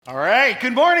All right,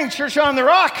 good morning, Church on the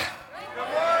Rock.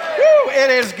 Woo, it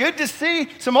is good to see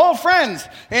some old friends,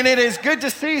 and it is good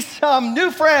to see some new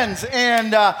friends,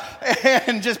 and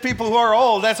just people who are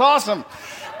old. That's awesome.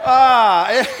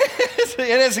 It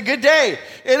is a good day.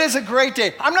 It is a great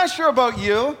day. I'm not sure about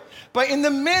you, but in the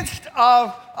midst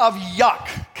of yuck,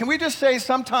 can we just say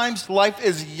sometimes life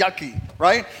is yucky,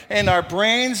 right? And our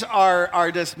brains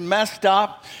are just messed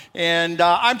up, and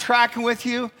I'm tracking with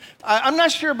you. I'm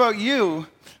not sure about you,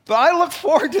 but I look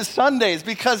forward to Sundays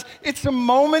because it's a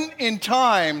moment in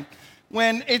time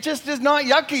when it just is not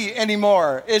yucky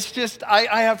anymore. It's just,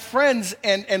 I have friends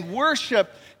and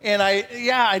worship, and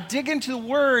I dig into the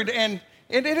Word, and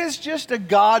it is just a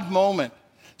God moment.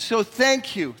 So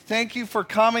thank you. Thank you for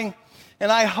coming.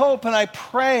 And I hope and I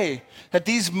pray that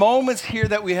these moments here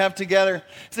that we have together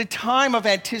is a time of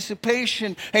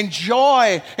anticipation and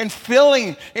joy and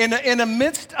filling in a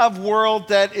midst of a world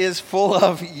that is full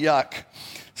of yuck.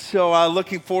 So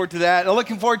looking forward to that.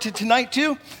 Looking forward to tonight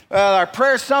too. Our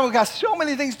prayer song, we've got so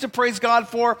many things to praise God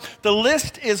for. The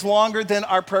list is longer than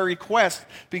our prayer request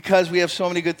because we have so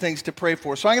many good things to pray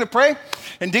for. So I'm going to pray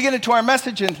and dig into our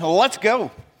message, and let's go.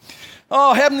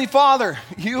 Oh, Heavenly Father,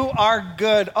 you are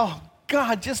good. Oh,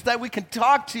 God, just that we can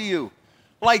talk to you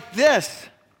like this.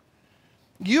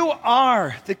 You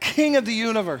are the King of the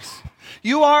universe.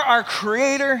 You are our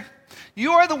Creator.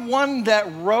 You are the one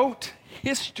that wrote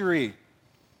history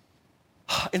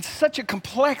in such a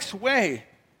complex way.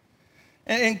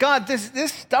 And God,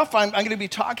 this stuff I'm going to be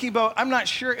talking about, I'm not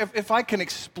sure if I can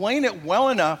explain it well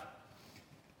enough.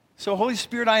 So Holy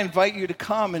Spirit, I invite you to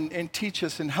come and teach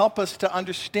us and help us to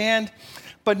understand,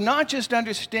 but not just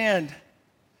understand.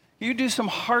 You do some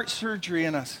heart surgery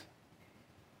in us.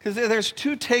 Because there's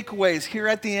two takeaways here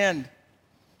at the end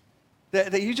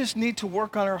that you just need to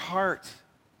work on our hearts.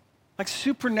 Like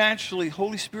supernaturally,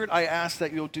 Holy Spirit, I ask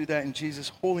that you'll do that in Jesus'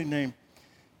 holy name.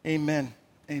 Amen.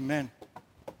 Amen.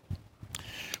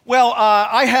 Well,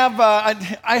 I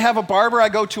have a barber I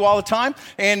go to all the time,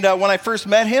 and when I first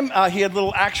met him, he had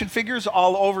little action figures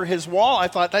all over his wall. I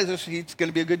thought he's going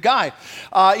to be a good guy.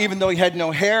 Even though he had no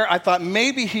hair, I thought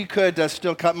maybe he could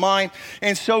still cut mine,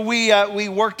 and so we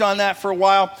worked on that for a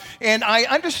while. And I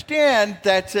understand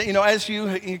that as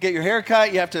you get your hair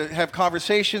cut, you have to have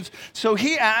conversations. So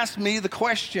he asked me the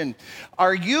question,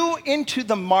 "Are you into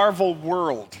the Marvel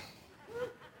world?"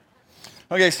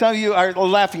 Okay, some of you are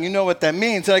laughing. You know what that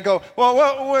means. And I go, well,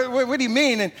 what do you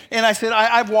mean? And I said,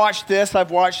 I've watched this. I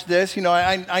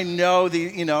know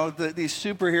these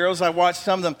superheroes. I watched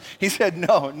some of them. He said,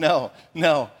 no.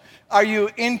 Are you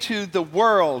into the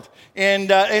world?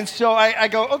 And so I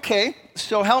go, okay,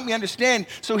 so help me understand.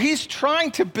 So he's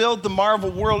trying to build the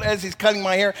Marvel world as he's cutting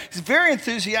my hair. He's very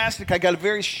enthusiastic. I got a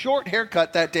very short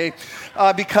haircut that day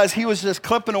because he was just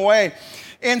clipping away.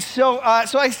 And so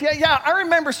I said, yeah, I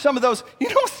remember some of those.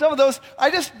 Some of those,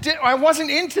 I wasn't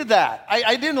into that.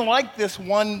 I didn't like this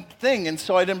one thing, and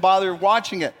so I didn't bother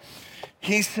watching it.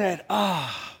 He said,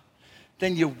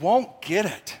 then you won't get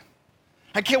it.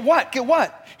 I get what? Get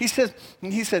what? He said,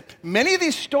 many of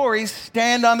these stories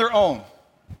stand on their own.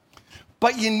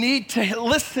 But you need to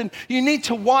listen. You need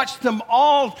to watch them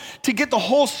all to get the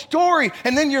whole story.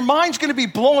 And then your mind's going to be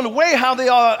blown away how they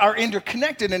all are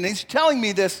interconnected. And he's telling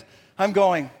me this. I'm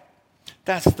going,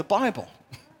 that's the Bible.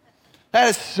 That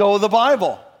is so the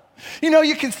Bible.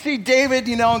 You can see David,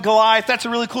 and Goliath. That's a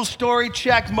really cool story.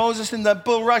 Check. Moses and the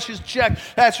bulrushes. Check.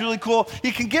 That's really cool.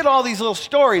 You can get all these little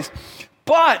stories.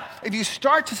 But if you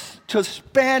start to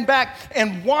span back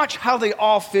and watch how they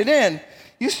all fit in,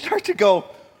 you start to go,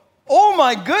 oh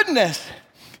my goodness.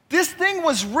 This thing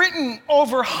was written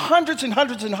over hundreds and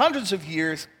hundreds and hundreds of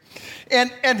years. And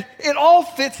it all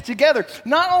fits together.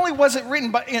 Not only was it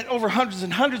written over hundreds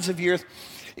and hundreds of years,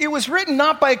 it was written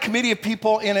not by a committee of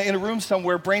people in a room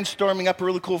somewhere brainstorming up a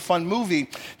really cool, fun movie.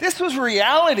 This was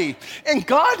reality. And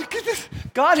God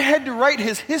had to write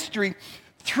his history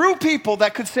through people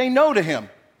that could say no to him.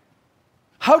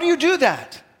 How do you do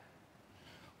that?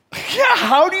 Yeah,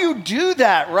 how do you do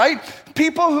that, right?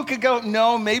 People who could go,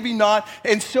 no, maybe not.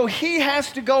 And so he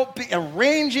has to go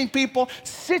arranging people,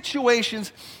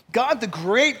 situations. God, the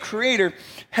great creator,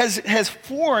 has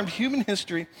formed human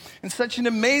history in such an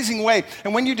amazing way.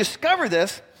 And when you discover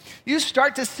this, you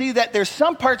start to see that there's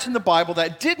some parts in the Bible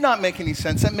that did not make any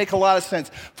sense, that make a lot of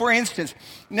sense. For instance,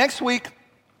 next week,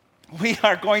 we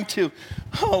are going to,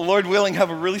 Lord willing, have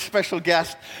a really special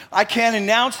guest. I can't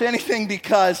announce anything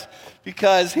because he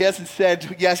hasn't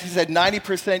said yes. He said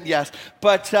 90% yes.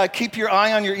 But keep your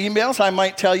eye on your emails. I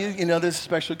might tell you, there's a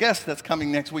special guest that's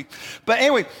coming next week. But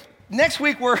anyway, next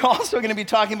week, we're also going to be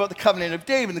talking about the covenant of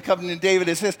David. The covenant of David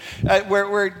is this,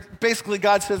 where basically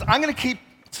God says, I'm going to keep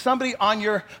somebody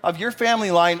of your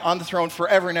family line on the throne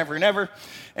forever and ever and ever.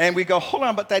 And we go, hold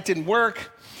on, but that didn't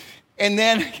work. And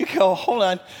then you go, hold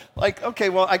on, like, okay,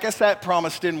 well, I guess that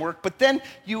promise didn't work. But then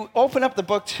you open up the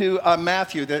book to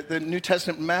Matthew, the New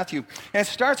Testament Matthew, and it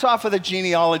starts off with a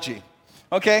genealogy,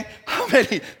 okay? How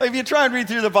many, if you try and read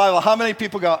through the Bible, how many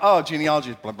people go, oh,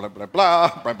 genealogy, blah, blah, blah,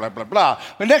 blah, blah, blah, blah, blah.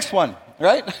 The next one,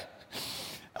 right?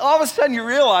 All of a sudden you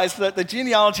realize that the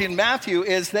genealogy in Matthew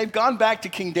is they've gone back to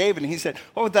King David, and he said,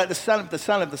 oh, that the son of the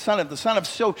son of the son of the son of.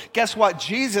 So guess what?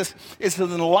 Jesus is in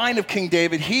the line of King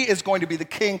David. He is going to be the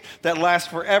king that lasts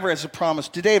forever as a promise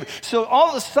to David. So all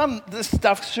of a sudden, this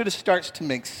stuff sort of starts to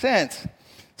make sense.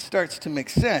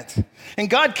 And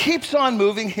God keeps on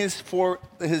moving his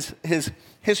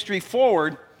history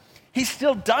forward. He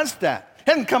still does that.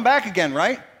 He hasn't come back again,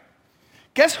 right?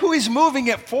 Guess who he's moving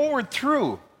it forward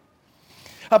through?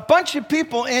 A bunch of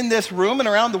people in this room and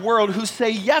around the world who say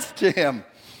yes to him.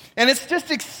 And it's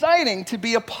just exciting to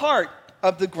be a part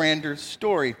of the grander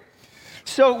story.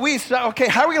 So we say, okay,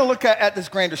 how are we going to look at this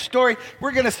grander story?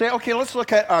 We're going to say, okay, let's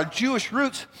look at our Jewish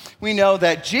roots. We know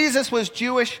that Jesus was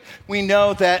Jewish. We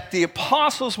know that the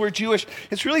apostles were Jewish.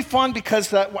 It's really fun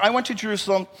because I went to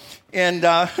Jerusalem and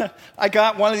I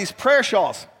got one of these prayer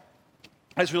shawls.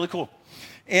 That's really cool.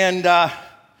 And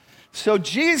so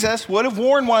Jesus would have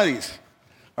worn one of these.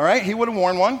 All right, he would have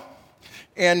worn one.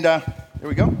 And there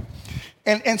we go.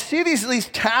 And see these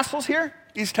tassels here?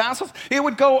 These tassels? It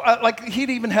would go, like he'd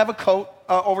even have a coat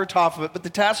over top of it, but the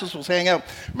tassels will hang out.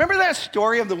 Remember that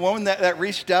story of the woman that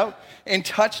reached out and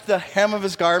touched the hem of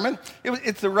his garment?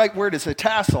 It's the right word, it's a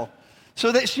tassel.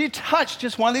 So that she touched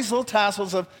just one of these little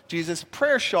tassels of Jesus'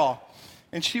 prayer shawl,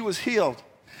 and she was healed.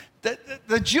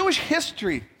 The Jewish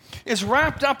history is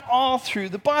wrapped up all through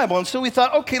the Bible. And so we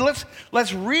thought, okay,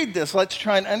 let's read this. Let's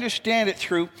try and understand it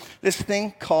through this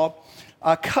thing called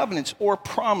covenants or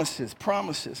promises.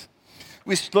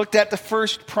 We looked at the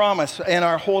first promise in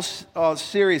our whole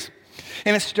series.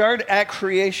 And it started at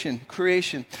creation.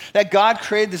 That God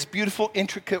created this beautiful,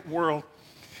 intricate world.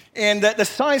 And that the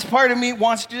science part of me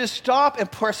wants to just stop and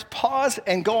press pause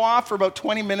and go off for about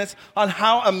 20 minutes on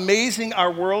how amazing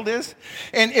our world is.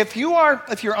 And if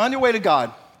you're on your way to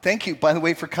God, thank you, by the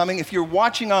way, for coming. If you're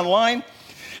watching online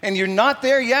and you're not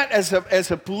there yet as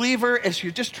a believer, as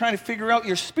you're just trying to figure out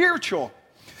you're spiritual,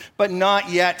 but not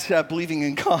yet believing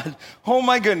in God, oh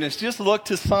my goodness, just look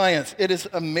to science. It is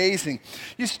amazing.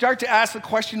 You start to ask the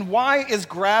question, why is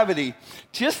gravity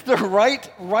just the right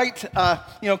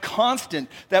constant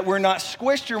that we're not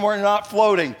squished or we're not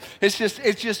floating? It's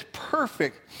just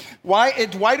perfect. Why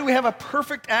do we have a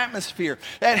perfect atmosphere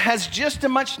that has just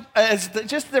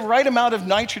the right amount of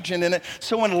nitrogen in it,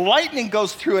 so when lightning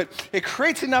goes through it, it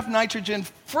creates enough nitrogen,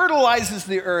 fertilizes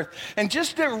the earth, and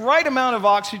just the right amount of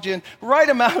oxygen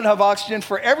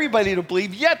for everybody to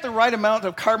breathe, yet the right amount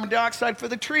of carbon dioxide for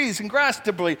the trees and grass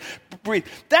to breathe.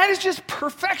 That is just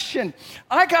perfection.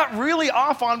 I got really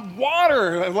off on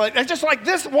water.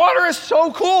 This water is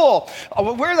so cool.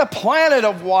 We're the planet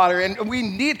of water, and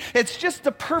it's just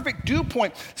the perfect dew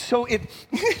point. So it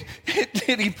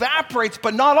evaporates,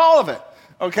 but not all of it,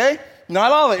 okay?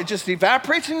 Not all of it. It just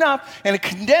evaporates enough, and it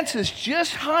condenses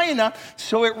just high enough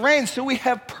so it rains. So we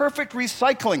have perfect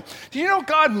recycling. Do you know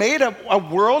God made a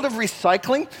world of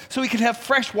recycling so we can have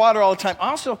fresh water all the time? I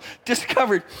also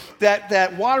discovered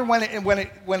that water,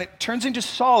 when it turns into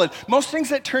solid, most things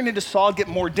that turn into solid get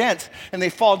more dense, and they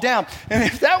fall down. And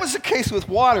if that was the case with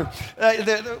water,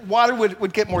 the water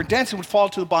would get more dense and would fall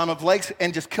to the bottom of lakes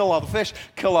and just kill all the fish,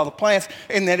 kill all the plants,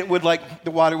 and then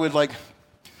the water would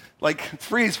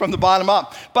freeze from the bottom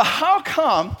up. But how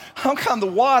come the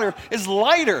water is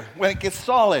lighter when it gets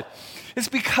solid? It's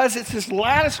because it's this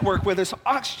lattice work where there's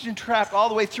oxygen trapped all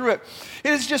the way through it.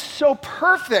 It is just so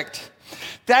perfect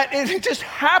that it just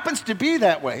happens to be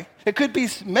that way. It could be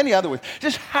many other ways. It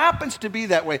just happens to be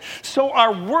that way. So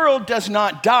our world does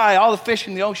not die. All the fish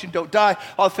in the ocean don't die.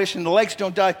 All the fish in the lakes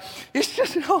don't die. It's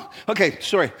just,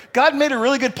 God made a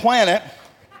really good planet.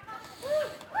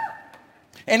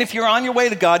 And if you're on your way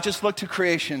to God, just look to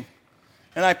creation.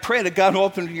 And I pray that God will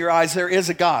open your eyes. There is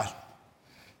a God.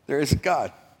 There is a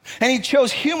God. And he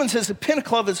chose humans as the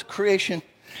pinnacle of his creation,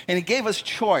 and he gave us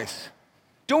choice.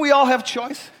 Don't we all have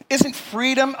choice? Isn't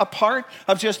freedom a part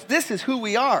of just, this is who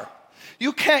we are?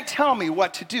 You can't tell me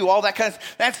what to do. All that kind of,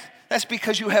 that's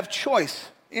because you have choice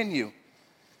in you.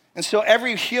 And so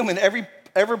every human,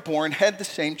 ever born, had the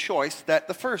same choice that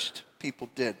the first people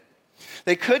did.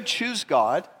 They could choose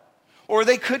God, or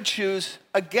they could choose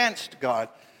against God.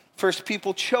 First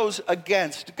people chose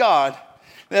against God.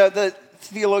 The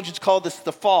theologians call this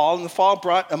the fall, and the fall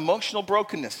brought emotional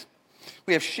brokenness.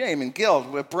 We have shame and guilt.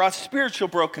 We have brought spiritual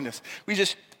brokenness. We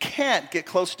just can't get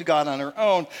close to God on our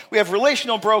own. We have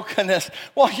relational brokenness.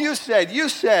 Well, you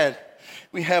said.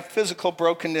 We have physical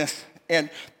brokenness, and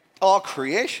all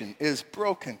creation is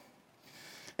broken.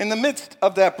 In the midst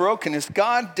of that brokenness,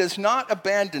 God does not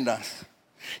abandon us.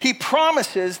 He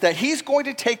promises that he's going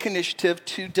to take initiative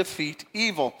to defeat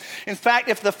evil. In fact,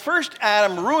 if the first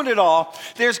Adam ruined it all,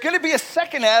 there's going to be a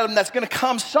second Adam that's going to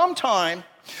come sometime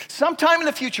in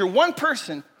the future, one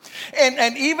person.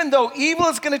 And even though evil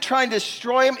is going to try and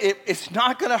destroy him, it's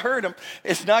not going to hurt him.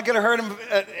 It's not going to hurt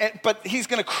him, but he's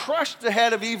going to crush the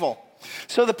head of evil.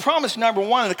 So the promise number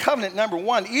one, the covenant number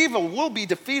one, evil will be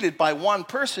defeated by one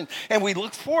person. And we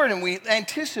look forward and we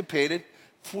anticipated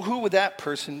who that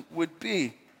person would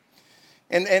be.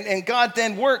 And God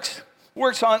then works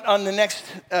on the next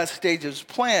stage of his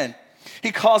plan.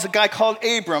 He calls a guy called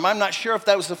Abram. I'm not sure if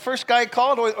that was the first guy he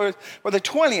called or the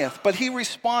 20th, but he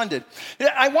responded.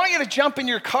 I want you to jump in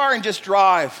your car and just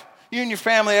drive. You and your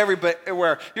family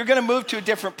everywhere. You're going to move to a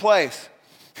different place.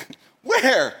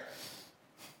 Where?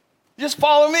 Just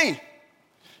follow me.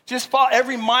 Just follow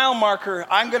every mile marker.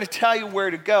 I'm going to tell you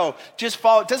where to go. Just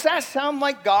follow. Does that sound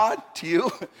like God to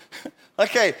you?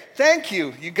 Okay, thank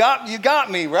you. You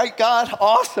got me, right, God?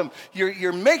 Awesome.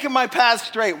 You're making my path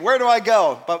straight. Where do I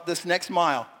go? About this next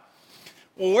mile.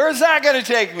 Well, where's that going to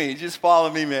take me? Just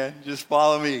follow me, man. Just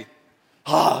follow me.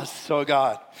 Oh, so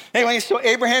God. Anyway, so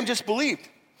Abraham just believed,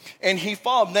 and he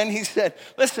followed. Then he said,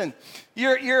 listen,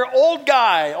 you're an old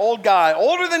guy,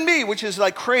 older than me, which is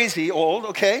like crazy old,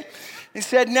 okay? He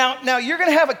said, now you're going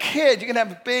to have a kid. You're going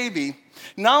to have a baby.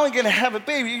 Not only going to have a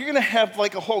baby, you're going to have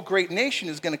like a whole great nation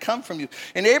is going to come from you.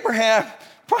 And Abraham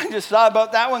probably just thought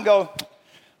about that one and go,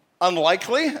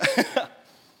 unlikely.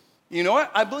 You know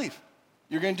what? I believe.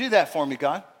 You're going to do that for me,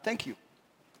 God. Thank you.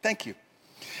 Thank you.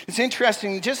 It's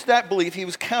interesting, just that belief, he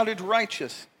was counted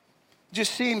righteous.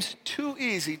 Just seems too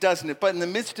easy, doesn't it? But in the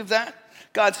midst of that,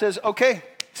 God says, okay,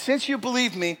 since you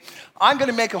believe me, I'm going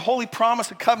to make a holy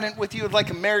promise, a covenant with you, like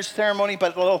a marriage ceremony,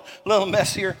 but a little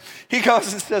messier. He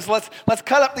goes and says, let's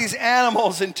cut up these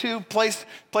animals in two, place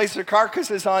their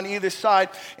carcasses on either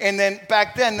side. And then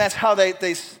back then, that's how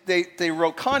they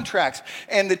wrote contracts.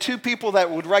 And the two people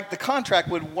that would write the contract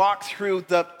would walk through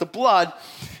the blood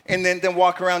and then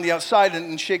walk around the outside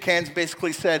and shake hands.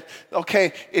 Basically said,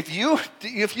 okay, if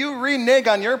you renege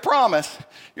on your promise,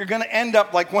 you're going to end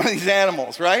up like one of these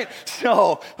animals, right?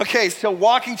 So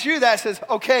walking through that says,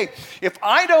 okay, if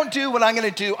I don't do what I'm going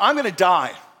to do, I'm going to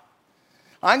die.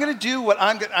 I'm going to do what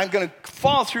I'm going to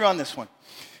follow through on this one.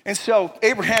 And so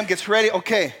Abraham gets ready.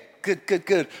 Okay,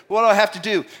 good. What do I have to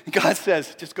do? And God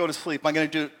says, just go to sleep. I'm going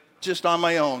to do it just on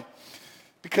my own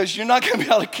because you're not going to be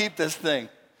able to keep this thing,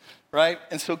 right?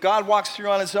 And so God walks through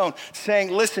on his own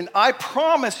saying, listen, I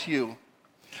promise you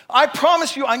I'm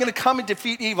going to come and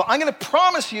defeat evil. I'm going to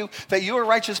promise you that you are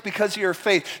righteous because of your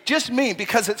faith. Just me,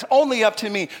 because it's only up to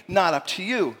me, not up to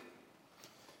you.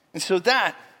 And so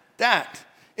that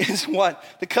is what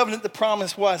the covenant, the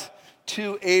promise was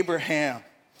to Abraham.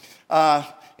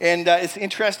 It's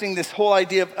interesting, this whole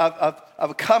idea of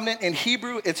a covenant. In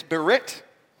Hebrew, it's berit.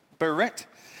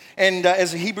 And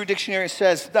as the Hebrew dictionary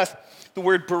says, thus, the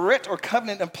word berit or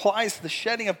covenant implies the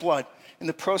shedding of blood in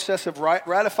the process of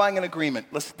ratifying an agreement.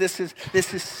 This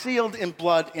is sealed in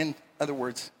blood, in other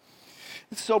words.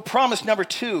 So promise number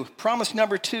two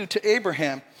to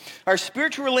Abraham, our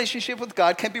spiritual relationship with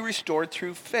God can be restored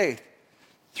through faith.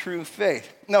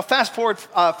 Now fast forward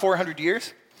 400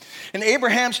 years, and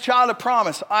Abraham's child of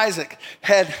promise, Isaac,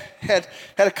 had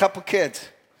a couple kids,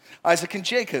 Isaac and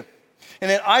Jacob. And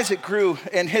then Isaac grew,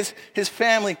 and his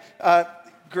family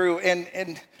grew,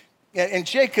 and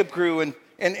Jacob grew, and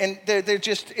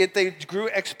they grew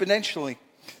exponentially.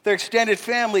 Their extended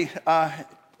family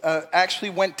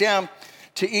actually went down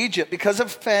to Egypt. Because of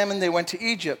famine, they went to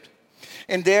Egypt.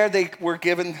 And there they were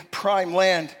given prime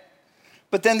land.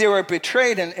 But then they were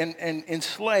betrayed and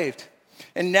enslaved.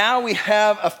 And now we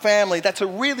have a family that's a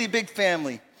really big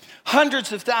family.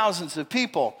 Hundreds of thousands of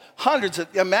people.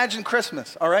 Imagine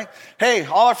Christmas, all right? Hey,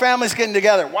 all our families getting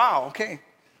together. Wow, okay.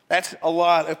 That's a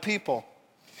lot of people.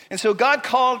 And so God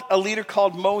called a leader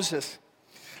called Moses,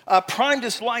 primed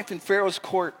his life in Pharaoh's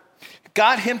court,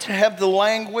 got him to have the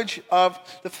language of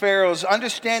the Pharaohs,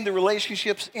 understand the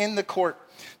relationships in the court,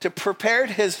 to prepare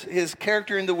his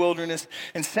character in the wilderness,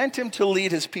 and sent him to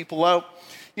lead his people out.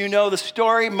 You know the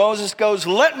story. Moses goes,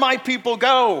 let my people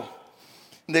go.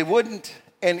 And they wouldn't.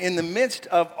 And in the midst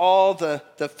of all the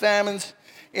famines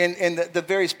and the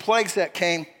various plagues that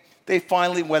came, they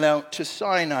finally went out to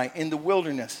Sinai in the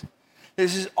wilderness.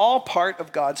 This is all part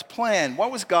of God's plan.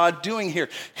 What was God doing here?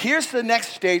 Here's the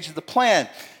next stage of the plan.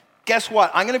 guess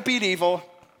what? I'm going to beat evil.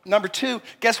 Number 2,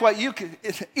 guess what?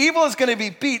 Evil is going to be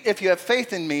beat if you have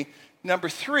faith in me. Number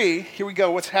 3, here we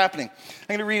go. What's happening? I'm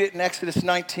going to read it in Exodus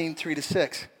 19,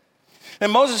 3-6. And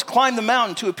Moses climbed the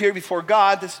mountain to appear before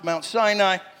God. This is Mount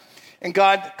Sinai. And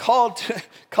God called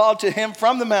to him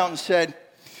from the mountain and said,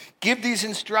 give these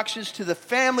instructions to the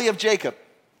family of Jacob.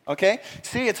 Okay?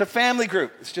 See, it's a family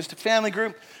group. It's just a family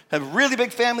group. A really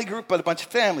big family group, but a bunch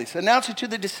of families. Announce it to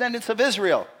the descendants of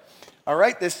Israel. All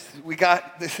right? We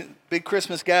got this big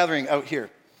Christmas gathering out here.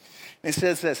 And it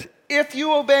says this, if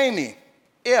you obey me,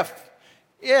 if,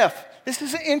 this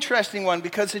is an interesting one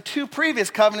because the 2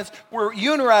 previous covenants were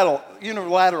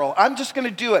unilateral. I'm just going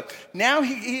to do it. Now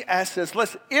he asks us,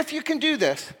 listen, if you can do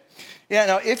this,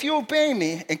 now if you obey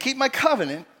me and keep my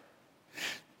covenant,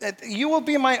 that you will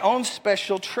be my own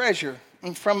special treasure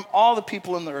from all the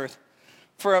people in the earth,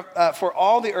 for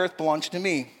all the earth belongs to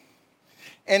me.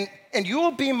 And you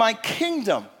will be my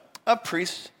kingdom of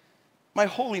priests, my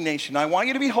holy nation. I want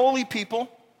you to be holy people.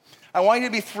 I want you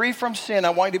to be free from sin.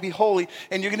 I want you to be holy.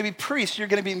 And you're going to be priests. You're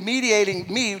going to be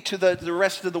mediating me to the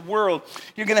rest of the world.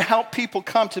 You're going to help people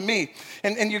come to me.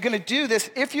 And you're going to do this.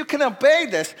 If you can obey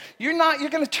this, you're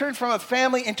going to turn from a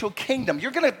family into a kingdom.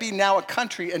 You're going to be now a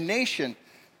country, a nation.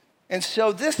 And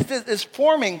so this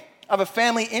forming of a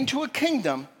family into a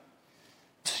kingdom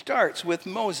starts with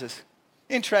Moses.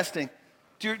 Interesting.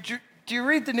 Do you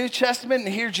read the New Testament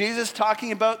and hear Jesus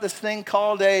talking about this thing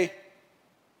called a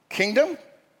kingdom?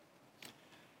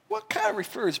 What kind of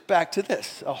refers back to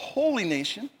this? A holy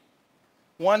nation,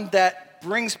 one that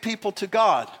brings people to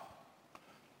God.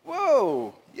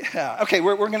 Whoa, yeah. Okay,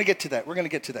 we're going to get to that. We're going to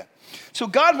get to that. So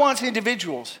God wants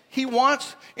individuals. He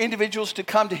wants individuals to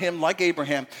come to him like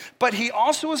Abraham, but he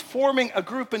also is forming a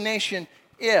group, a nation,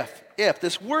 if.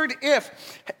 This word if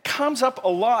comes up a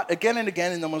lot again and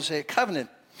again in the Mosaic covenant.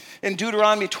 In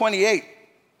Deuteronomy 28,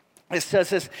 it says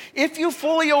this, if you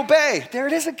fully obey, there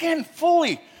it is again,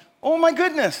 fully. Oh my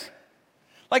goodness.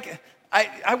 Like,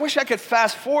 I wish I could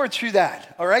fast forward through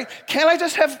that, all right? Can't I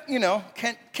just have,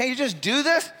 can you just do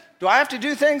this? Do I have to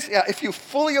do things? Yeah, if you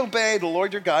fully obey the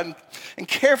Lord your God and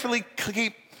carefully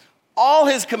keep all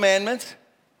his commandments.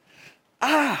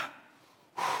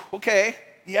 Okay,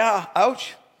 yeah,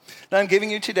 ouch. That I'm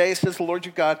giving you today, says the Lord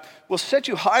your God, will set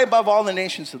you high above all the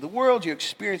nations of the world. You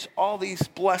experience all these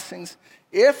blessings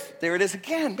if, there it is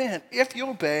again, man, if you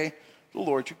obey the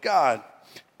Lord your God.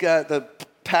 The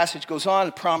passage goes on,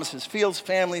 it promises fields,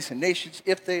 families, and nations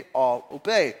if they all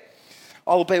obey.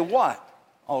 All obey what?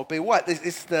 All obey what?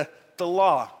 It's the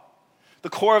law. The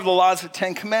core of the law is the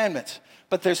 10 Commandments,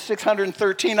 but there's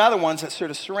 613 other ones that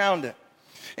sort of surround it.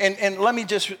 And let me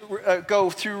just go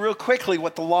through real quickly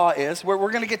what the law is. We're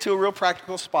going to get to a real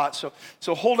practical spot,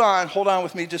 so hold on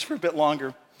with me just for a bit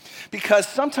longer. Because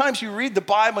sometimes you read the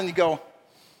Bible and you go,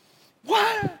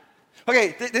 what?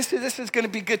 Okay, this is going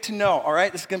to be good to know, all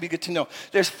right? This is going to be good to know.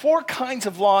 There's 4 kinds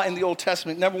of law in the Old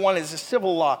Testament. Number 1 is a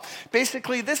civil law.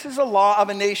 Basically, this is a law of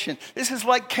a nation. This is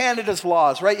like Canada's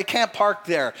laws, right? You can't park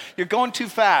there. You're going too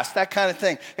fast, that kind of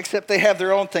thing. Except they have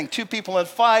their own thing. 2 people in a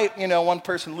fight, one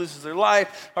person loses their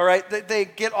life, all right? They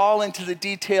get all into the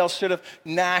details, sort of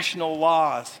national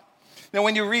laws. Now,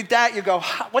 when you read that, you go,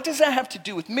 what does that have to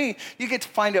do with me? You get to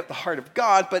find out the heart of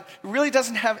God, but it really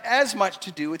doesn't have as much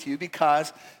to do with you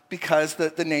because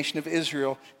the nation of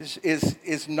Israel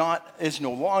is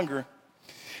no longer.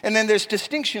 And then there's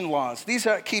distinction laws. These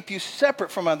keep you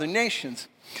separate from other nations.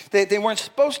 They weren't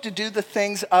supposed to do the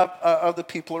things of the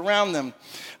people around them.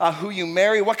 Who you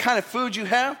marry, what kind of food you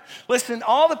have. Listen,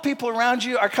 all the people around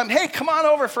you are coming, hey, come on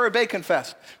over for a bacon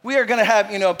fest. We are going to have,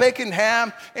 bacon,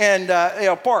 ham, and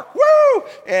pork. Woo!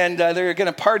 And they're going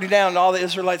to party down, and all the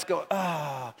Israelites go,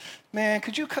 man,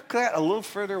 could you cook that a little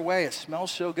further away? It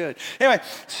smells so good. Anyway,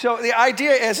 so the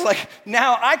idea is like,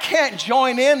 now I can't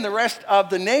join in the rest of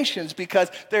the nations because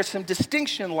there's some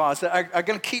distinction laws that are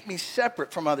going to keep me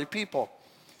separate from other people.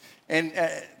 And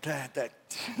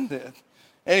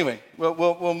anyway,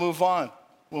 we'll move on.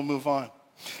 We'll move on.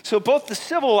 So both the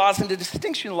civil laws and the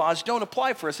distinction laws don't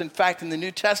apply for us. In fact, in the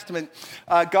New Testament,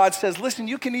 God says, listen,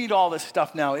 you can eat all this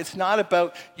stuff now. It's not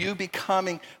about you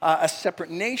becoming a separate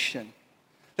nation.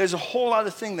 There's a whole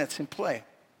other thing that's in play.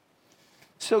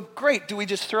 So great, do we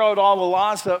just throw out all the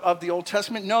laws of the Old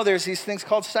Testament? No, there's these things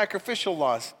called sacrificial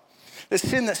laws. The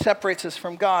sin that separates us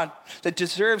from God, that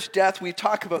deserves death. We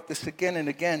talk about this again and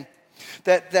again.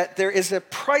 That there is a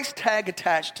price tag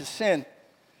attached to sin,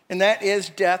 and that is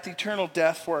death, eternal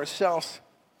death for ourselves.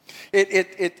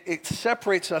 It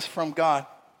separates us from God.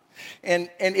 And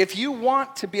if you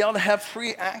want to be able to have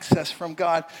free access from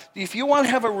God, if you want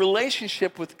to have a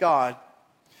relationship with God,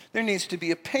 there needs to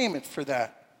be a payment for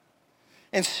that.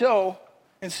 And so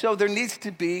there needs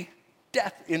to be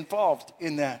death involved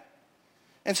in that.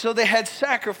 And so they had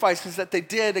sacrifices that they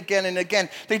did again and again.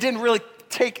 They didn't really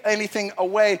take anything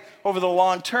away over the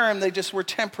long term. They just were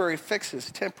temporary fixes.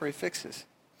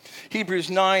 Hebrews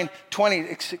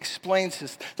 9:20 explains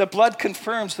this. The blood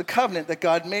confirms the covenant that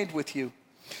God made with you.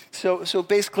 So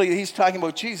basically, he's talking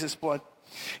about Jesus' blood.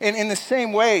 And in the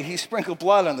same way, he sprinkled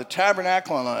blood on the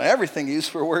tabernacle and on everything used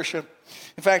for worship.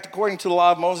 In fact, according to the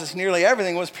law of Moses, nearly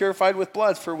everything was purified with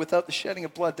blood, for without the shedding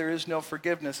of blood, there is no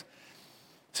forgiveness.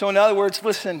 So in other words,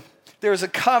 listen, there's a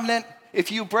covenant.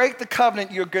 If you break the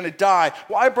covenant, you're going to die.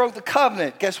 Well, I broke the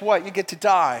covenant. Guess what? You get to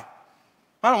die.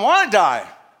 I don't want to die.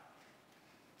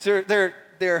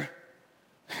 They're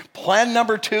plan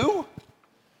number 2?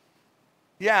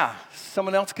 Yeah,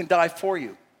 someone else can die for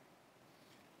you.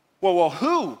 Well,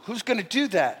 who? Who's going to do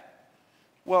that?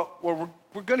 Well,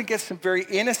 we're going to get some very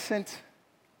innocent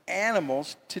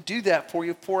animals to do that for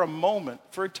you for a moment,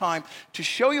 for a time, to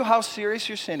show you how serious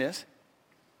your sin is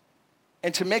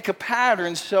and to make a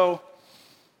pattern so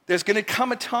there's going to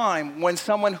come a time when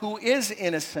someone who is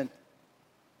innocent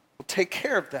will take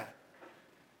care of that.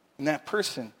 And that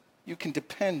person you can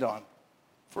depend on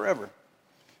forever.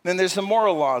 Then there's the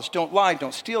moral laws. Don't lie,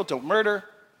 don't steal, don't murder,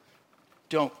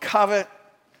 don't covet,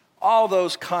 all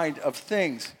those kind of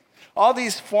things. All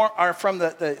these are from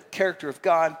the character of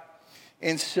God,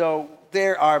 and so they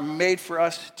are made for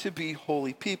us to be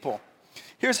holy people.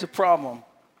 Here's the problem.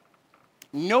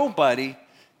 Nobody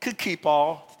could keep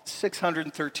all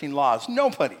 613 laws.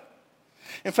 Nobody.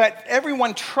 In fact,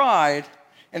 everyone tried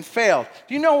and failed.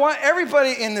 Do you know what?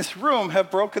 Everybody in this room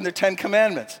have broken the 10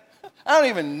 commandments. I don't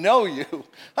even know you.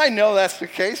 I know that's the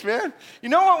case, man. You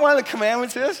know what one of the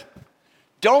commandments is?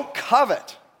 Don't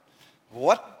covet.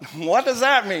 What does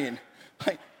that mean?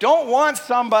 Like, don't want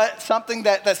something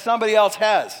that somebody else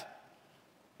has.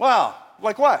 Well,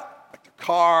 like what? Like their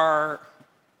car,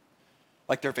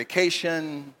 like their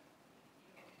vacation.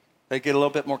 They get a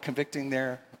little bit more convicting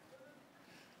there.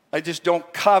 I just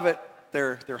don't covet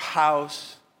their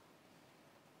house,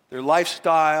 their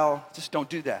lifestyle. Just don't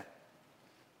do that.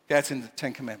 That's in the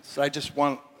 10 Commandments. I just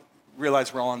want to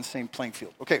realize we're all on the same playing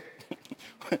field. Okay.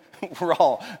 we're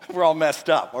all messed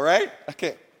up, all right?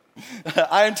 Okay.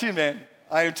 I am too, man.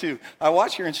 I am too. I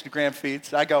watch your Instagram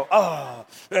feeds. I go,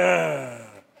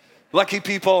 lucky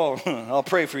people. I'll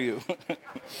pray for you.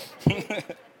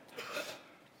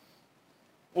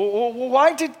 Well,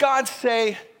 why did God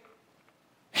say,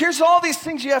 here's all these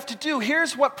things you have to do.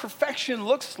 Here's what perfection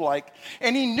looks like.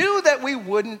 And he knew that we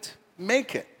wouldn't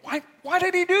make it. Why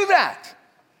did he do that?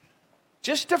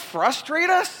 Just to frustrate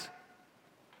us?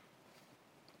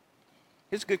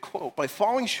 Here's a good quote. By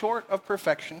falling short of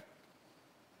perfection,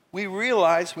 we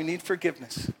realize we need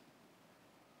forgiveness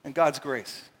and God's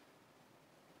grace.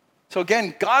 So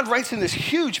again, God writes in this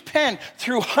huge pen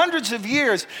through hundreds of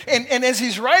years. And as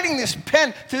he's writing this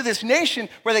pen through this nation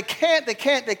where they can't,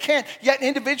 yet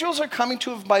individuals are coming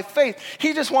to him by faith.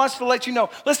 He just wants to let you know,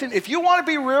 listen, if you want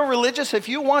to be real religious, if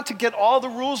you want to get all the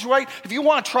rules right, if you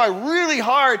want to try really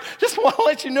hard, just want to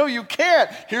let you know you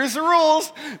can't. Here's the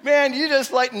rules. Man, you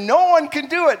just no one can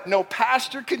do it. No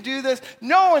pastor can do this.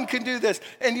 No one can do this.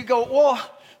 And you go, well,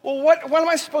 what am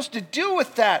I supposed to do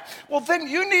with that? Well, then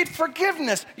you need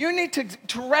forgiveness. You need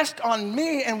to rest on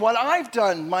me and what I've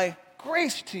done, my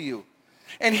grace to you.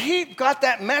 And he got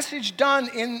that message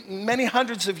done in many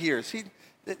hundreds of years.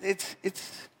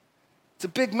 It's a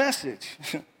big message.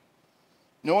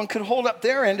 No one could hold up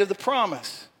their end of the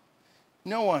promise.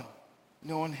 No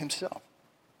one himself.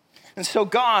 And so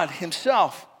God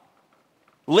himself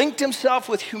linked himself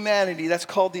with humanity. That's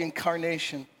called the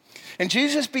incarnation. And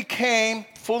Jesus became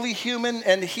fully human,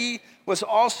 and he was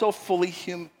also fully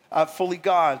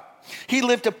God. He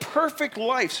lived a perfect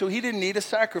life, so he didn't need a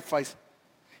sacrifice.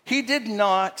 He did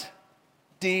not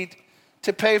need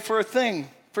to pay for a thing.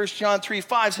 1 John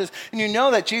 3:5 says, and you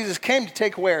know that Jesus came to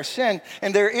take away our sin,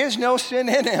 and there is no sin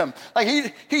in him. Like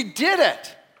he did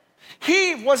it.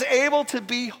 He was able to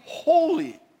be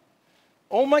holy.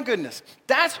 Oh my goodness.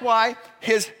 That's why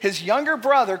his younger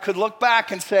brother could look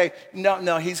back and say,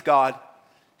 no, he's God.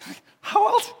 How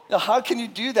else? How can you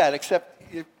do that except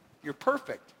you're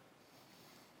perfect?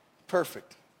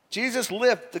 Perfect. Jesus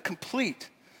lived the complete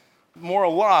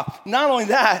moral law. Not only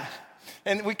that,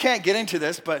 and we can't get into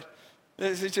this, but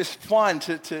it's just fun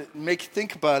to make you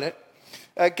think about it.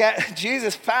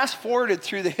 Jesus fast-forwarded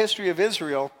through the history of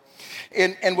Israel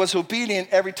and was obedient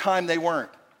every time they weren't.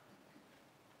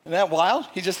 Isn't that wild?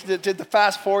 He just did the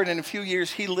fast forward, and in a few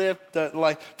years he lived the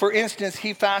life. For instance,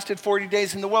 he fasted 40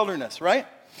 days in the wilderness, right?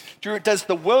 Does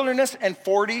the wilderness and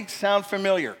 40 sound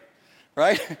familiar?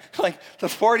 right? Like the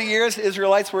 40 years,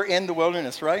 Israelites were in the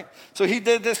wilderness, right? So he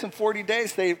did this in 40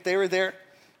 days. They were there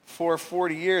for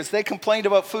 40 years. They complained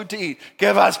about food to eat.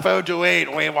 Give us food to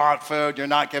eat. We want food. You're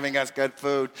not giving us good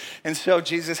food. And so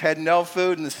Jesus had no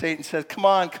food, and the Satan says, come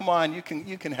on, you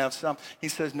can have some. He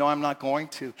says, no, I'm not going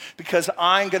to, because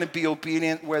I'm going to be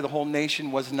obedient where the whole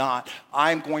nation was not.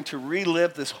 I'm going to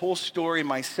relive this whole story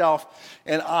myself,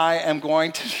 and I am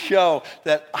going to show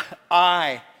that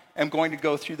I am going to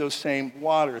go through those same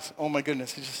waters. Oh my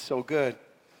goodness, it's just so good.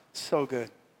 So good.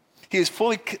 He is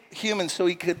fully human so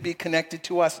he could be connected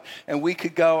to us and we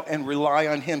could go and rely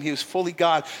on him. He was fully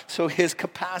God, so his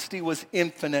capacity was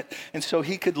infinite, and so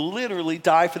he could literally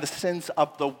die for the sins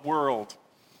of the world.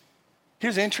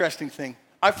 Here's an interesting thing.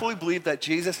 I fully believe that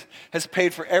Jesus has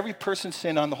paid for every person's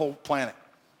sin on the whole planet.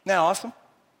 Isn't that awesome?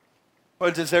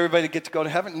 Well, does everybody get to go to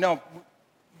heaven? No,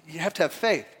 you have to have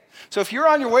faith. So if you're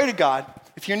on your way to God,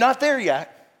 if you're not there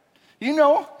yet, you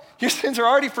know your sins are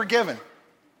already forgiven.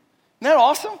 Isn't that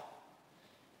awesome?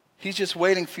 He's just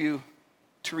waiting for you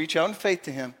to reach out in faith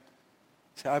to him.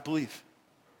 Say, I believe.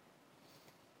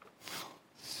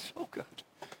 So good.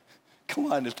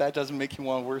 Come on, if that doesn't make you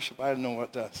want to worship, I don't know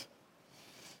what does.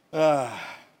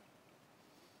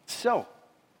 So,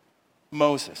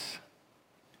 Moses,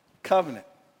 covenant.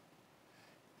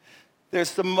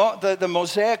 There's the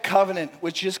Mosaic covenant,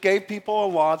 which just gave people a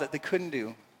law that they couldn't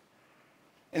do.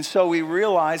 And so we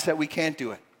realize that we can't do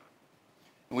it.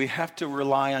 And we have to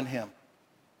rely on him.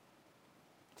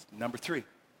 Number 3.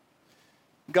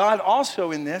 God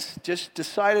also in this just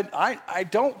decided, I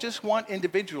don't just want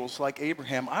individuals like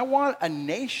Abraham. I want a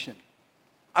nation.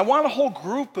 I want a whole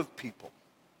group of people.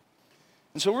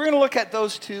 And so we're going to look at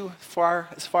those two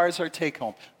as far as our take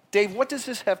home. Dave, what does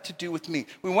this have to do with me?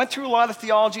 We went through a lot of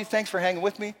theology. Thanks for hanging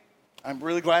with me. I'm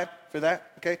really glad for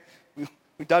that, okay?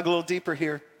 We dug a little deeper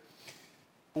here.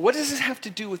 But what does this have to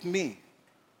do with me?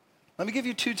 Let me give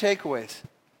you 2 takeaways.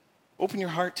 Open your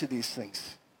heart to these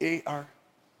things. They're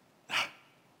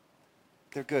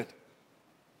good.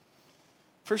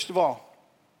 First of all,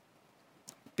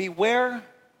 beware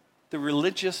the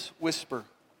religious whisper.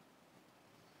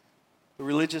 The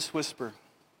religious whisper.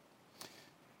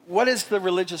 What is the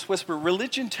religious whisper?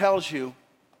 Religion tells you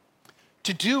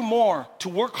to do more, to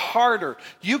work harder.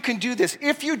 You can do this.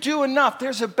 If you do enough,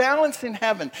 there's a balance in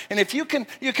heaven. And if you can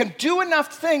do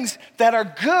enough things that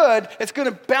are good, it's going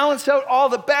to balance out all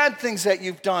the bad things that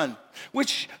you've done,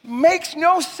 which makes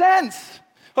no sense.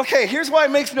 Okay, here's why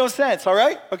it makes no sense, all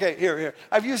right? Okay, here.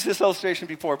 I've used this illustration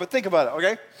before, but think about it,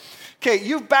 okay? Okay,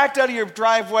 you've backed out of your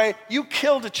driveway. You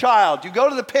killed a child. You go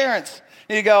to the parents,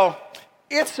 and you go,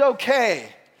 it's okay.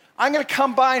 I'm going to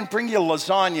come by and bring you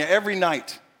lasagna every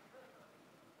night.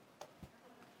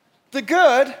 The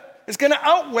good is going to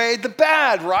outweigh the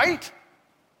bad, right?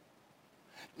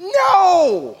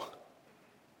 No!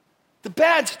 The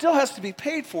bad still has to be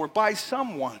paid for by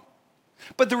someone.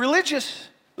 But the religious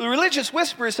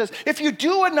whisperer says, if you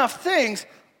do enough things,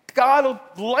 God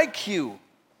will like you.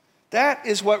 That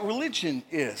is what religion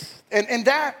is. And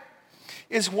that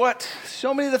is what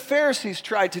so many of the Pharisees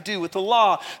tried to do with the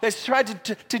law. They tried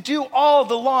to do all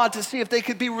the law to see if they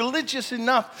could be religious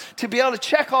enough to be able to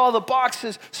check all the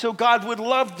boxes so God would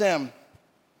love them.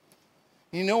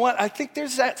 You know what? I think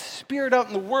there's that spirit out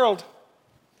in the world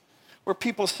where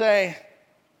people say,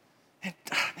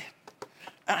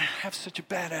 I have such a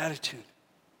bad attitude.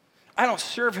 I don't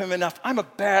serve him enough. I'm a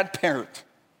bad parent.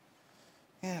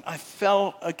 And I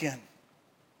fell again.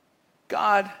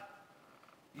 God,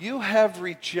 you have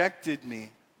rejected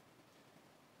me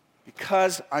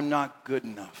because I'm not good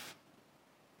enough.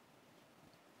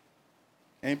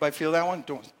 Anybody feel that one?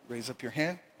 Don't raise up your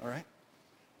hand, all right?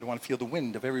 I don't want to feel the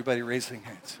wind of everybody raising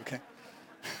hands, okay?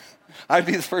 I'd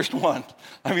be the first one.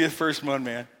 I'd be the first one,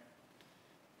 man.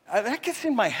 That gets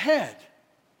in my head.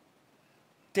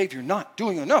 Dave, you're not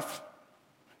doing enough.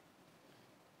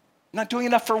 Not doing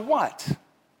enough for what?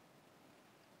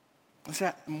 It's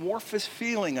that amorphous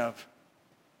feeling of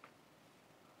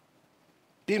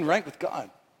being right with God.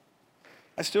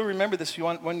 I still remember this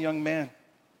one young man.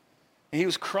 And he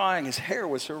was crying. His hair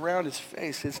was around his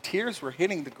face. His tears were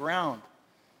hitting the ground.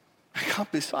 I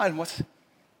got beside him. What's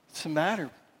the matter?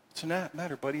 What's the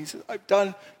matter, buddy? He said, I've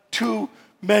done too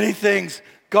many things.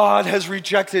 God has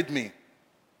rejected me.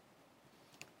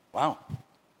 Wow.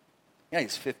 Yeah,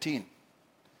 he's 15.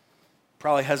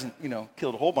 Probably hasn't,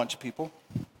 killed a whole bunch of people.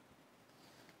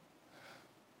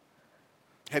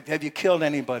 Have you killed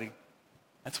anybody?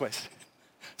 That's why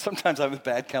sometimes I'm a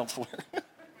bad counselor.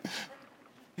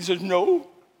 He says, no.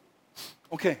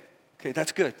 Okay,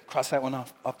 that's good. Cross that one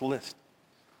off the list.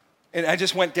 And I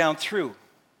just went down through.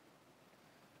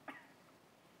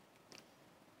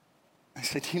 I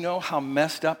said, do you know how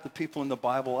messed up the people in the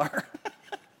Bible are?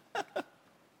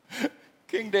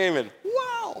 King David,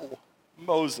 wow.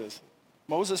 Moses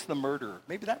the murderer.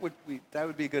 Maybe that would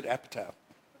be a good epitaph.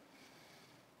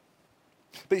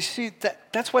 But you see,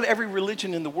 that's what every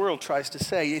religion in the world tries to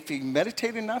say. If you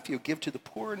meditate enough, you give to the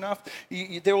poor enough,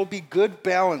 there will be good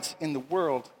balance in the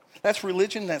world. That's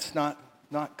religion, that's not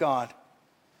God.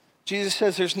 Jesus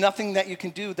says there's nothing that you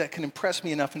can do that can impress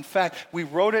me enough. In fact, we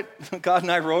wrote it, God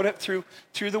and I wrote it through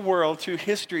the world, through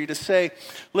history to say,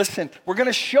 listen, we're going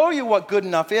to show you what good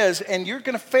enough is, and you're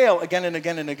going to fail again and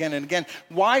again and again and again.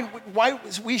 Why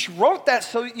we wrote that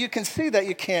so you can see that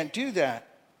you can't do that.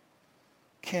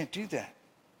 Can't do that.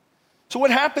 So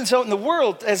what happens out in the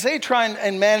world as they try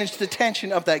and manage the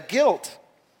tension of that guilt?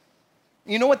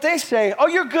 You know what they say? Oh,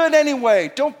 you're good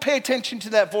anyway. Don't pay attention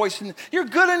to that voice. And you're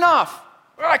good enough.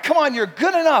 All right, come on, you're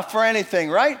good enough for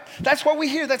anything, right? That's what we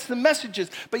hear. That's the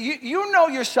messages. But you know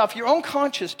yourself. Your own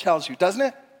conscience tells you, doesn't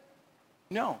it?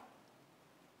 No,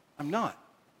 I'm not.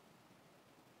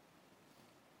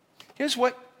 Here's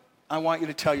what I want you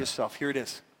to tell yourself. Here it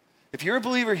is. If you're a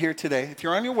believer here today, if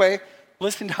you're on your way,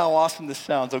 listen to how awesome this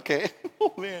sounds, okay?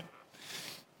 Oh, man.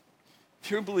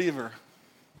 If you're a believer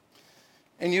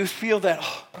and you feel that,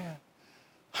 oh, man,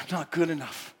 I'm not good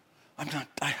enough.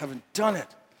 I haven't done it.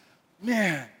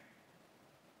 Man.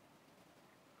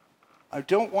 I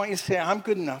don't want you to say, I'm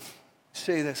good enough.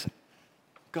 Say this.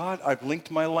 God, I've linked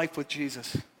my life with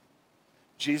Jesus.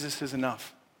 Jesus is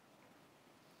enough.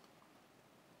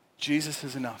 Jesus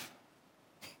is enough.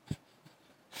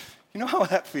 You know how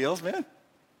that feels, man?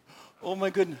 Oh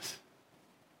my goodness.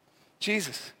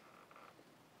 Jesus,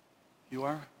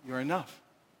 you're enough.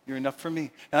 You're enough for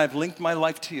me. And I've linked my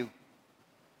life to you.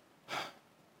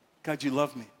 God, you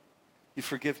love me. You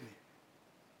forgive me.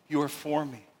 You are for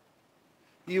me.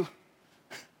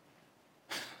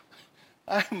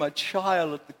 I'm a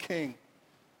child of the King.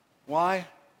 Why?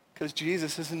 Because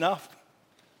Jesus is enough.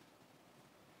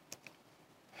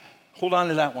 Hold on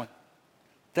to that one.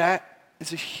 That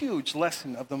is a huge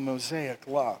lesson of the Mosaic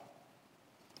law.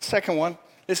 Second one,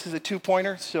 this is a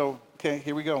two-pointer, so, okay,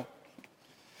 here we go.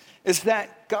 Is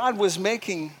that God was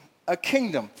making a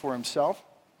kingdom for himself.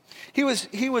 He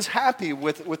was happy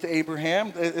with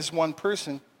Abraham as one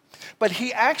person, but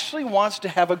he actually wants to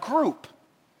have a group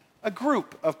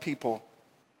of people.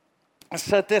 I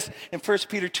said this in 1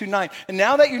 Peter 2:9. And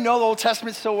now that you know the Old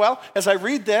Testament so well, as I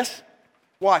read this,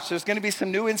 watch, there's going to be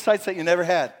some new insights that you never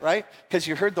had, right? Because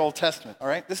you heard the Old Testament, all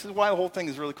right? This is why the whole thing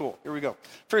is really cool. Here we go.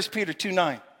 1 Peter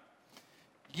 2:9.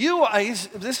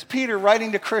 This is Peter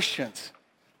writing to Christians,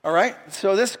 all right?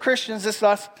 So this Christians, this is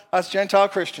us Gentile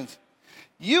Christians.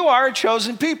 You are a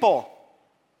chosen people.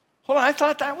 Hold on, I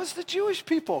thought that was the Jewish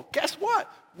people. Guess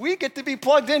what? We get to be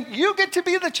plugged in. You get to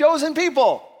be the chosen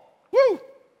people. Woo!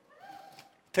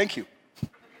 Thank you.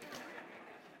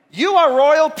 You are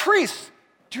royal priests.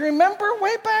 Do you remember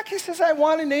way back? He says, I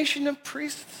want a nation of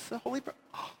priests, the holy.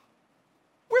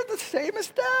 We're the same as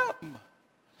them.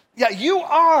 Yeah, you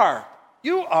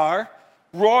are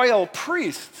royal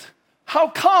priests. How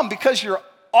come? Because you're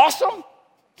awesome?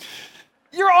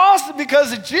 You're awesome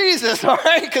because of Jesus, all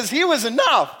right? Because he was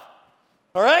enough,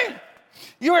 all right?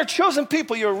 You are a chosen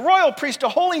people. You're a royal priest, a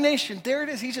holy nation. There it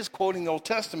is. He's just quoting the Old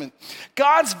Testament.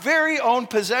 God's very own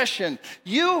possession.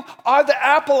 You are the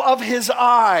apple of his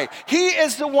eye. He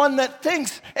is the one that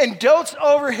thinks and dotes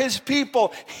over his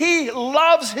people. He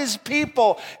loves his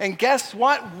people. And guess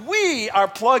what? We are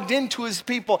plugged into his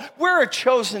people. We're a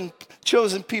chosen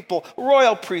people,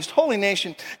 royal priest, holy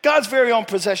nation, God's very own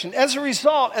possession. As a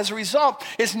result,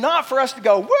 it's not for us to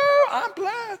go, whoa, I'm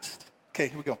blessed. Okay,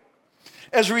 here we go.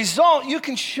 As a result, you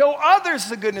can show others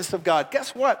the goodness of God.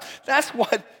 Guess what? That's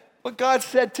what God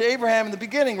said to Abraham in the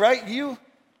beginning, right?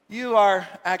 You are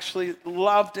actually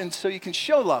loved, and so you can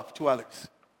show love to others.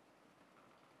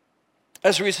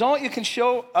 As a result, you can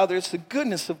show others the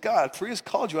goodness of God, for he has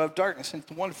called you out of darkness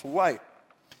into wonderful light.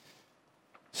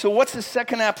 So what's the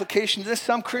second application to this?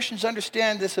 Some Christians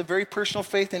understand this, a very personal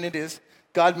faith, and it is,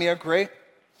 God, me are great.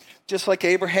 Just like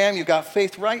Abraham, you got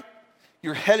faith right.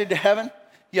 You're headed to heaven.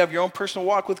 You have your own personal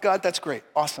walk with God. That's great.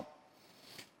 Awesome.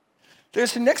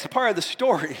 There's the next part of the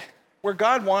story where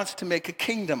God wants to make a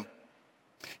kingdom.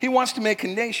 He wants to make a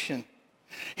nation.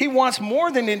 He wants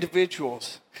more than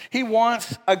individuals. He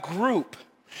wants a group.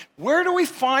 Where do we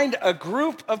find a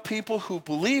group of people who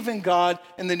believe in God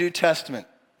in the New Testament?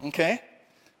 Okay?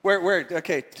 Where?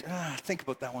 Okay, think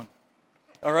about that one.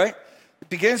 All right? It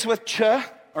begins with ch, all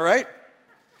right?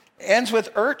 Ends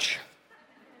with urch.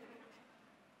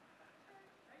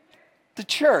 The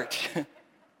church.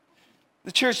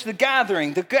 The church, the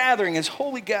gathering. The gathering is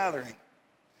holy gathering.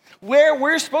 where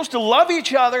we're supposed to love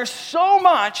each other so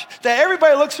much that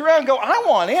everybody looks around and go, I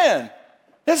want in.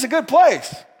 This is a good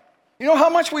place. You know how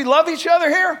much we love each other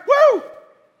here? Woo!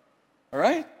 All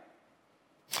right?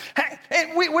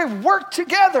 And we work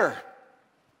together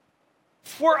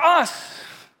for us,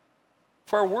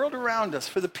 for our world around us,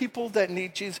 for the people that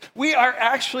need Jesus. We are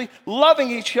actually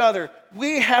loving each other.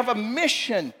 We have a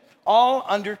mission all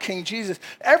under King Jesus.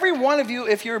 Every one of you,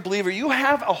 if you're a believer, you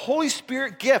have a Holy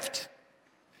Spirit gift.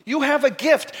 You have a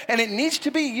gift, and it needs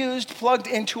to be used, plugged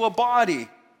into a body.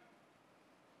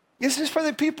 This is for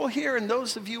the people here and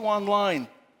those of you online.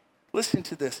 Listen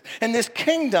to this. And this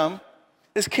kingdom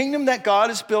that God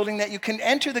is building, that you can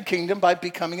enter the kingdom by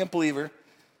becoming a believer,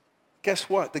 guess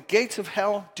what? The gates of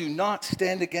hell do not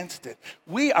stand against it.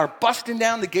 We are busting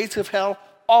down the gates of hell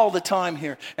all the time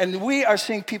here. And we are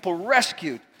seeing people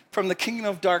rescued from the kingdom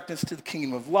of darkness to the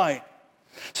kingdom of light.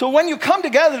 So when you come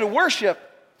together to worship,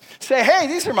 say, hey,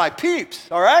 these are my peeps,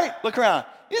 all right? Look around.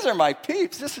 These are my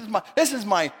peeps. This is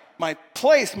my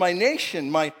place, my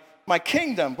nation, my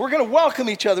kingdom. We're going to welcome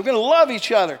each other. We're going to love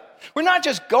each other. We're not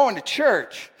just going to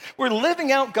church. We're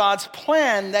living out God's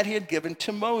plan that he had given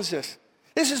to Moses.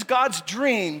 This is God's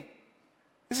dream.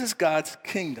 This is God's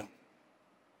kingdom.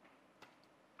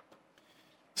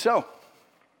 So,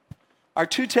 our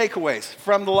two takeaways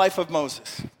from the life of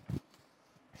Moses.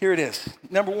 Here it is.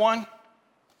 Number one,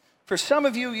 for some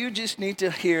of you, you just need to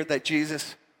hear that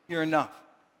Jesus, you're enough.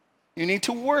 You need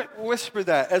to whisper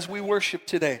that as we worship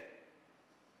today.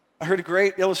 I heard a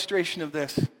great illustration of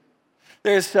this.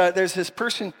 There's this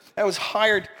person that was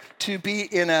hired to be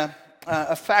in a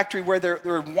factory where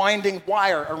they're winding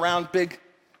wire around big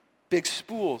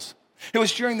spools. It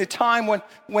was during the time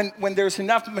when there was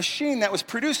enough machine that was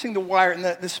producing the wire and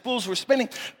the spools were spinning,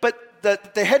 but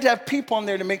they had to have people in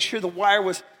there to make sure the wire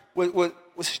was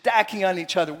stacking on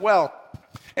each other well.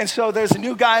 And so there's a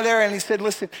new guy there, and he said,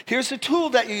 listen, here's the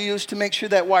tool that you use to make sure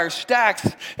that wire stacks,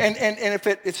 and if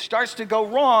it starts to go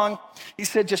wrong, he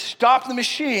said, just stop the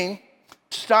machine.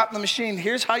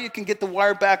 Here's how you can get the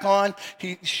wire back on.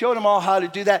 He showed them all how to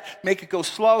do that, make it go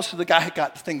slow. So the guy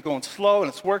got the thing going slow, and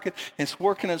it's working.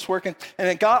 And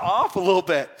it got off a little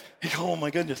bit. He goes, oh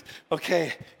my goodness,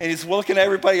 okay. And he's looking at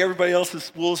everybody else's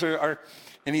spools are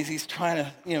and he's trying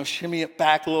to, shimmy it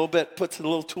back a little bit, puts a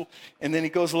little tool, and then he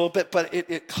goes a little bit, but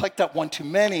it clicked up one too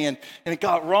many, and it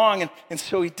got wrong, and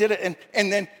so he did it,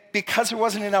 and then because there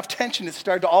wasn't enough tension, it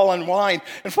started to all unwind,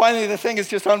 and finally the thing is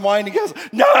just unwinding. He goes,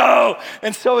 no!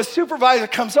 And so his supervisor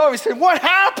comes over, he said, what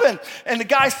happened? And the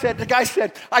guy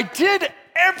said, I did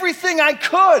everything I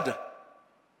could.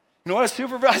 You know what a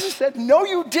supervisor said? No,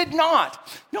 you did not.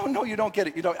 No, you don't get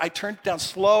it. I turned it down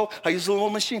slow. I used a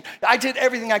little machine. I did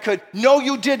everything I could. No,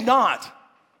 you did not.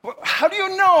 How do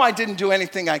you know I didn't do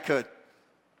anything I could?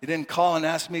 You didn't call and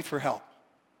ask me for help.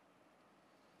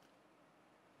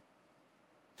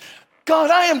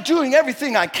 God, I am doing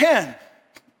everything I can.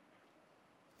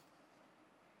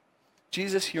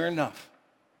 Jesus, you're enough.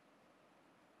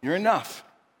 You're enough.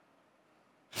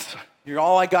 You're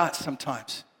all I got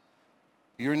sometimes.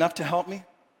 You're enough to help me.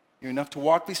 You're enough to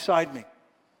walk beside me.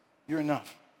 You're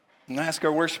enough. And I ask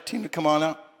our worship team to come on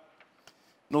up.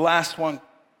 The last one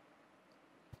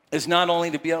is not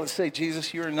only to be able to say,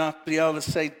 Jesus, you're enough, but be able to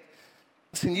say,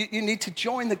 listen, you need to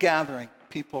join the gathering,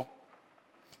 people.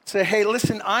 Say, hey,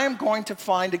 listen, I am going to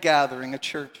find a gathering, a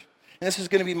church, and this is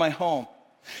going to be my home.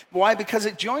 Why? Because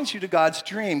it joins you to God's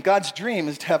dream. God's dream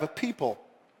is to have a people.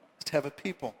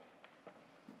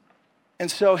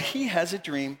 And so he has a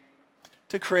dream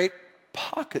to create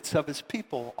pockets of his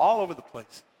people all over the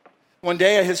place. One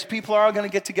day, his people are all going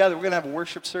to get together. We're going to have a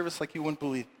worship service like you wouldn't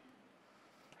believe.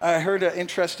 I heard an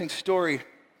interesting story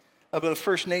about a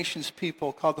First Nations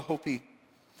people called the Hopi.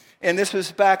 And this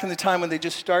was back in the time when they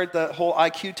just started the whole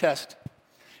IQ test.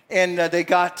 And they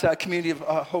got a community of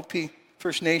Hopi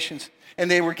First Nations, and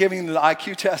they were giving them the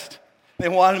IQ test. They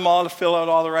wanted them all to fill out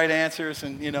all the right answers,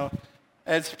 and,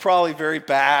 it's probably very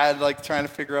bad, like trying to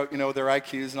figure out, their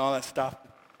IQs and all that stuff.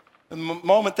 The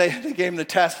moment they gave them the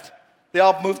test, they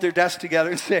all moved their desks together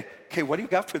and say, okay, what do you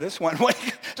got for this one?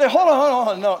 Say, hold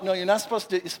on. No, you're not supposed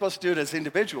to. You're supposed to do it as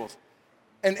individuals.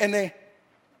 And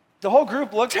the whole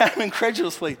group looked at him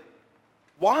incredulously.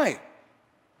 Why?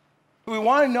 We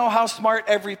want to know how smart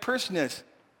every person is.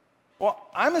 Well,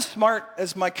 I'm as smart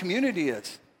as my community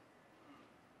is.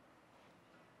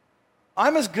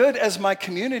 I'm as good as my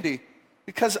community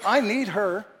because I need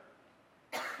her.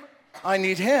 I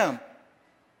need him.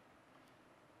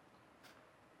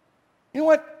 You know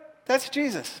what? That's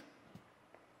Jesus.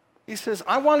 He says,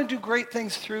 I want to do great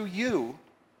things through you,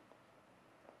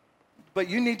 but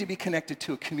you need to be connected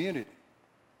to a community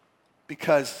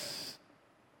because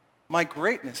my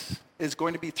greatness is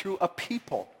going to be through a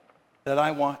people that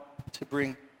I want to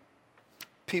bring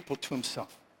people to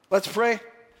himself. Let's pray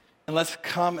and let's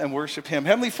come and worship him.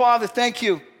 Heavenly Father, thank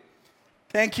you.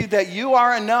 Thank you that you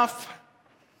are enough.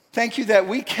 Thank you that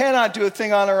we cannot do a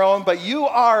thing on our own, but you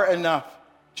are enough,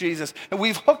 Jesus. And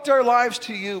we've hooked our lives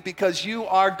to you because you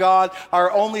are God, our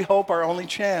only hope, our only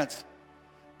chance.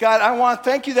 God, I want to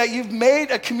thank you that you've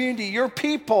made a community, your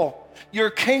people, your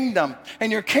kingdom.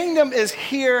 And your kingdom is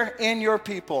here in your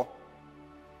people.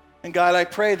 And God, I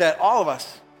pray that all of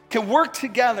us can work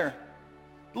together,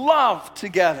 love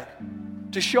together,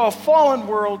 to show a fallen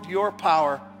world your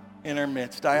power in our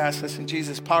midst. I ask this in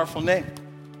Jesus' powerful name.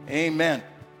 Amen.